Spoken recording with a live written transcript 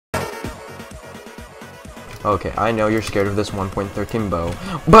Okay, I know you're scared of this 1.13 bow,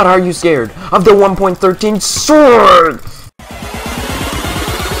 but are you scared of the 1.13 sword?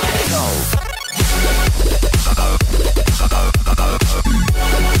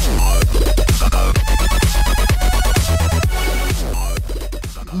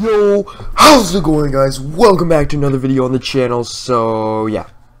 Yo, how's it going, guys? Welcome back to another video on the channel. So yeah,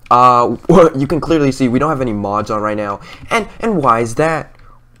 you can clearly see we don't have any mods on right now, and why is that?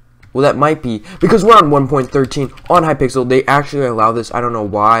 Well, that might be because we're on 1.13 on Hypixel. They actually allow this. I don't know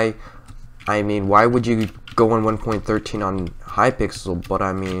why. I mean, why would you go on 1.13 on Hypixel? But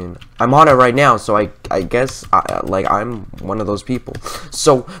I mean, I'm on it right now, so I guess I'm one of those people.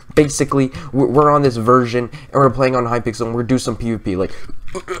 So basically, we're on this version, and we're playing on Hypixel, and we're doing some PvP. Like,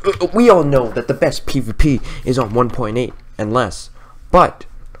 we all know that the best PvP is on 1.8 and less, but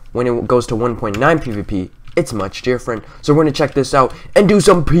when it goes to 1.9 PvP, it's much different. So we're gonna check this out and do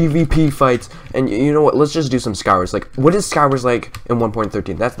some PvP fights. And you know what? Let's just do some Skywars. Like, what is Skywars like in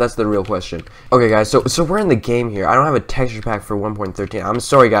 1.13? That's the real question. Okay, guys. So we're in the game here. I don't have a texture pack for 1.13. I'm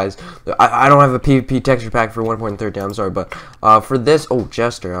sorry, guys. I don't have a PvP texture pack for 1.13. I'm sorry, but for this,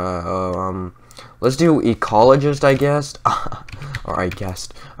 Jester. Let's do ecologist, I guess. Or I guess.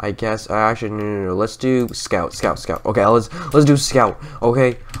 Actually, no. Let's do scout. Okay, let's do scout.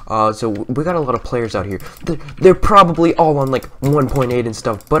 Okay. So we got a lot of players out here. They're probably all on like 1.8 and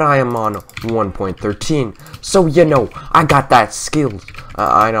stuff, but I am on 1.13. So you know, I got that skills.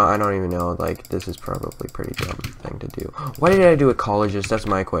 I don't even know. Like, this is probably a pretty dumb thing to do. Why did I do ecologist? That's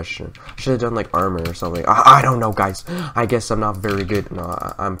my question. Should have done like armor or something. I don't know, guys. I guess I'm not very good. No,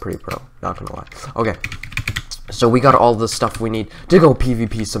 I'm pretty pro. Not gonna lie. Okay. So we got all the stuff we need to go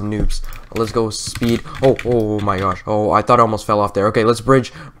PvP some noobs. Let's go speed. Oh my gosh. Oh, I thought I almost fell off there. Okay, let's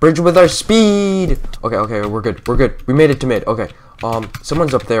bridge with our speed. Okay, we're good. We made it to mid. Okay.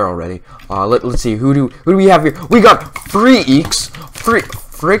 Someone's up there already. Let's see. Who do we have here? We got Freaks.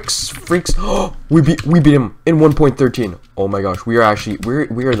 Oh, we beat him in 1.13. Oh my gosh, we are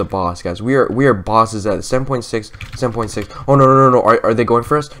the boss, guys. We are bosses at 7.6. Oh no. Are they going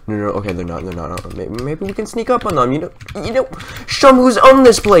for us? No. Okay, they're not. Maybe we can sneak up on them. You know. Show them who's on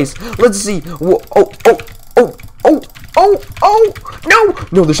this place. Let's see. Whoa,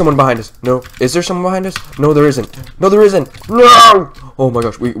 no, there's someone behind us. No, is there someone behind us? No, there isn't. No. Oh my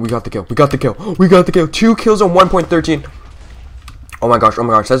gosh, we got the kill. 2 kills on 1.13. Oh my gosh,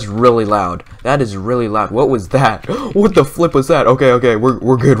 that's really loud. That is really loud. What was that? What the flip was that? Okay,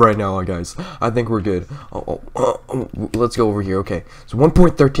 we're good right now, guys. I think we're good. Let's go over here. Okay, so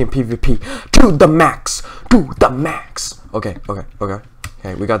 1.13 PvP to the max. Okay,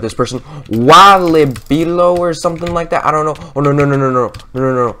 we got this person, Walibilo or something like that. I don't know. Oh no.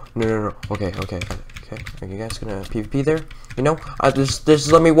 Okay. Are you guys gonna PvP there? You know, just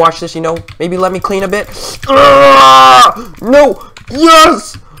let me watch this. You know, maybe let me clean a bit. No.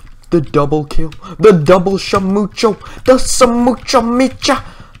 Yes! The double kill. The double shamucho. The samucha micha.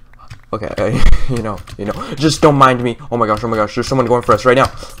 Okay, you know, just don't mind me. Oh my gosh, there's someone going for us right now.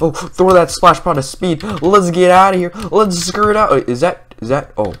 Oh, throw that splash pot of speed. Let's get out of here. Let's screw it out. Is that?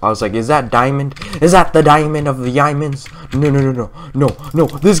 Oh, I was like, is that diamond? Is that the diamond of the diamonds? No.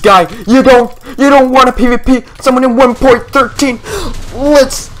 This guy, you don't want a PvP. Someone in 1.13.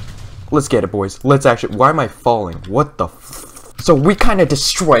 Let's get it, boys. Let's actually. Why am I falling? What the? So we kind of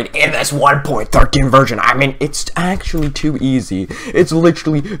destroyed in this 1.13 version. I mean, it's actually too easy. It's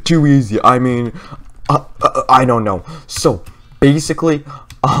literally too easy. I mean, I don't know. So basically,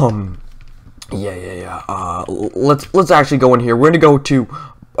 yeah. Let's actually go in here. We're gonna go to,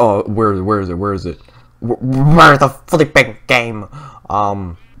 where is it? Where's the flipping game?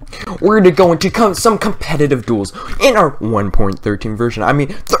 We're gonna go into some competitive duels in our 1.13 version. I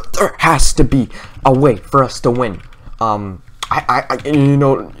mean, there has to be a way for us to win. You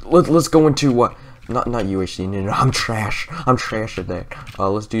know, let's go into what? Not UHC. No, I'm trash at that.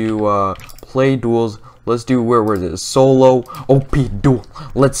 Let's do play duels. Let's do where is it? Solo OP duel.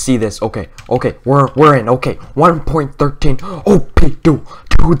 Let's see this. Okay, we're in. Okay, 1.13 OP duel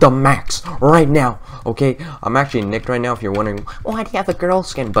to the max right now. Okay, I'm actually nicked right now. If you're wondering, why do you have a girl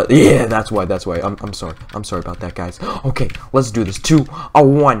skin? But yeah, that's why. I'm sorry about that, guys. Okay, let's do this.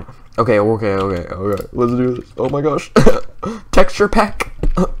 2-1. Okay. Let's do this. Oh my gosh. Texture pack.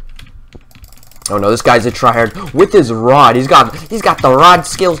 Oh no, this guy's a tryhard with his rod. He's got the rod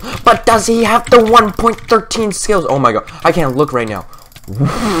skills, but does he have the 1.13 skills? Oh my god, I can't look right now.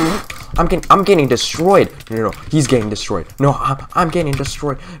 I'm getting destroyed. No, he's getting destroyed. No, I'm getting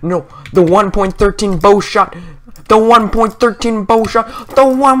destroyed. No, the 1.13 bow shot. The 1.13 bow shot. The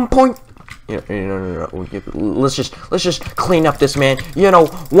 1. Let's just clean up this, man.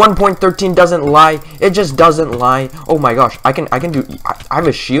 1.13 doesn't lie. It just doesn't lie. Oh my gosh, I can do. I have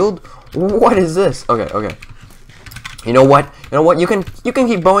a shield. What is this? Okay. You know what? You can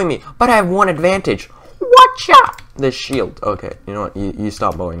keep bowing me, but I have one advantage. Watch out! This shield. Okay, you know what? You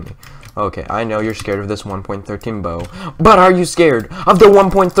stop bowing me. Okay, I know you're scared of this 1.13 bow, but are you scared of the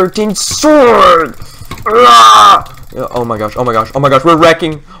 1.13 sword? Ah! Oh my gosh, we're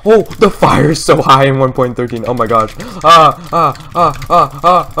wrecking. Oh, the fire is so high in 1.13. Oh my gosh.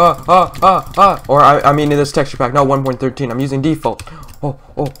 Or I mean in this texture pack, not 1.13. I'm using default.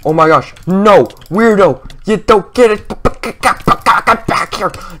 Oh my gosh. No, weirdo. You don't get it. Get back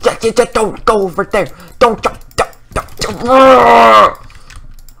here. Don't go over there. Don't.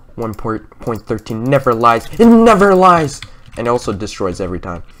 1.13 never lies. It never lies. And also destroys every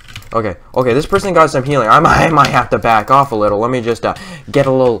time. Okay, this person got some healing. I might have to back off a little. Let me just get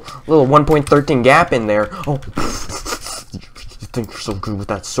a little 1.13 gap in there. Oh, you think you're so good with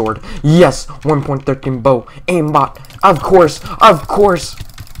that sword? Yes, 1.13 bow, aimbot. Of course.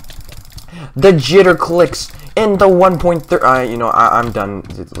 The jitter clicks in the 1.13. I'm done.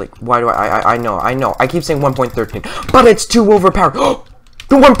 Like, why do I know. I keep saying 1.13, but it's too overpowered.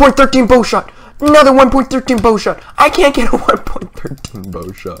 The 1.13 bow shot. Another 1.13 bow shot. I can't get a 1.13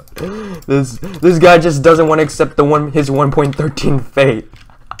 bow shot. This guy just doesn't want to accept his 1.13 fate.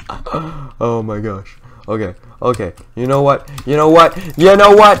 Oh my gosh. Okay. You know what?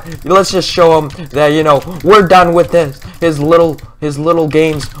 Let's just show him that we're done with his little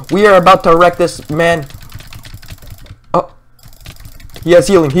games. We are about to wreck this man. Oh, he has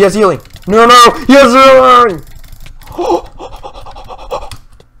healing. No, he has healing.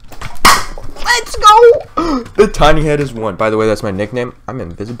 Let's go! The tiny head is one. By the way, that's my nickname. I'm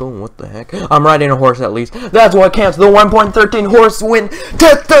invisible. What the heck? I'm riding a horse at least. That's what counts. The 1.13 horse win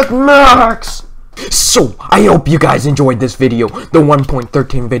to the max. So, I hope you guys enjoyed this video. The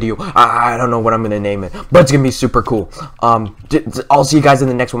 1.13 video. I don't know what I'm going to name it, but it's going to be super cool. I'll see you guys in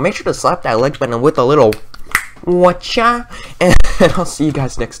the next one. Make sure to slap that like button with a little watcha. And I'll see you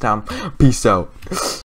guys next time. Peace out.